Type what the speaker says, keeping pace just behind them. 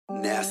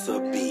NASA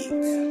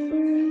beats.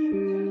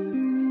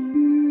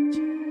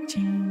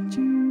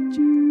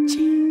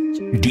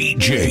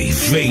 DJ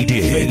Faded.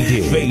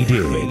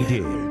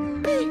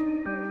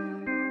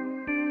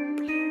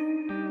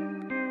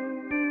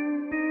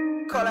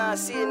 Call out,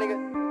 see it, nigga.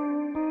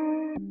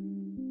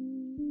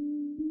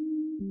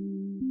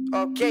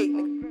 Okay,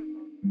 nigga.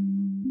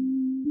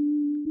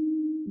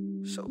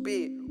 So be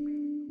it.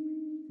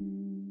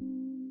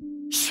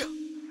 Shoo.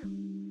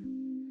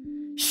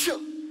 Shoo.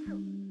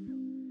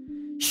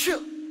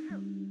 Shoo.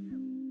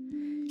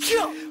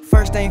 Shoo.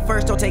 First thing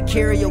first, don't take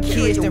care of your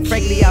kids. Then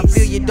frankly, I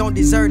feel you don't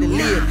deserve to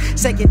live.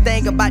 Second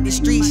thing about the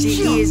street shit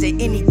is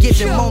at any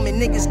given moment,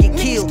 niggas get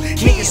killed.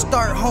 Niggas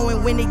start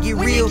hoeing when they get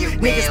real.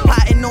 Niggas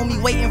plotting on me,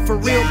 waiting for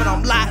real. But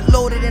I'm locked,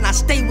 loaded, and I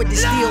stay with the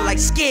steel. Like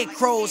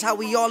scarecrows, how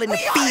we all in the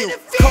field.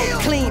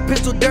 Cold clean,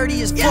 pistol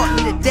dirty as fuck.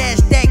 Need a dash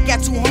that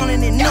got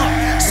 200 and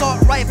up.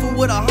 Assault rifle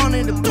with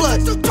 100 of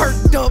blood.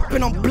 Perked up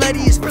and I'm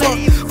bloody as fuck.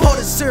 Pour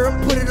the syrup,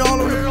 put it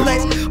all on the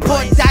flesh.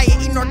 Poor diet,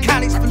 eat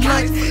narcotics for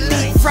lunch.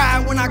 Deep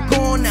fried when I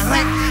go on the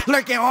hunt.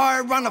 Lurking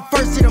hard around the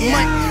first of the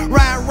month.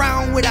 Ride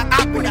around with an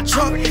op in the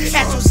trunk.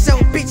 Ask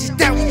yourself, bitch, is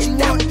that what you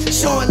want?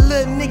 Showing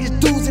little niggas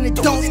do's and the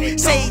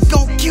don'ts. Say he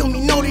gon' kill me,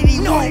 know that he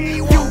won't.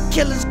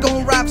 Few killers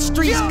gon' rob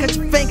streets. Cut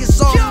your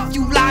fingers off if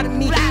you lie to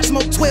me.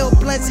 Smoke 12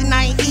 blunts and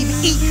I ain't even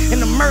eat.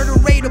 And the murder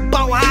rate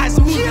about high as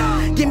me.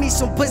 Give me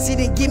some pussy,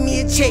 then give me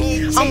a check.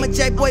 I'm a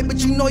jack boy, but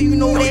you know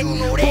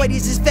that. Boy,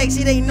 this is facts,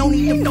 it ain't no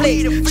need to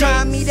play.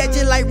 Try me that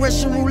just like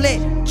Russian roulette.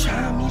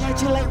 Try me that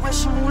just like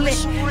Russian roulette.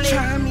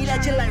 Try me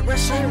that just like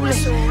Russian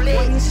roulette.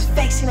 Boy, this is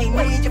facts, it ain't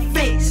no need to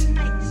flex. It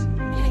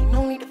ain't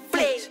no need to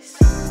flex.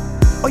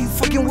 Oh, you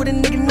fucking with a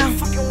nigga now?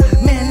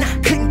 Man,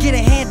 I couldn't get a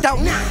handout.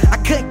 I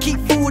couldn't keep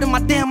food in my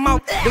damn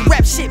mouth. The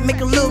rap shit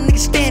make a little nigga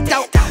stand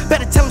out.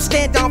 Better tell him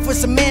stand down for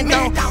some man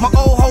down. My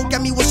old hoe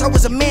got me wish I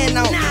was a man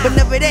now. But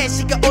never that,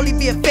 she could only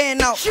be a fan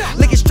now.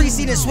 Look at Streetz,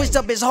 he done switched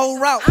up his whole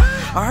route.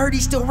 I heard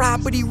he still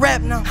rap, but he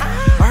rap now.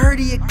 I heard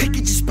he a click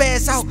and just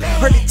spaz out.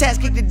 Heard the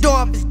task kick the door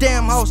off his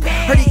damn house.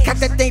 Heard he cock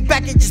that thing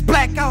back and just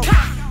black out.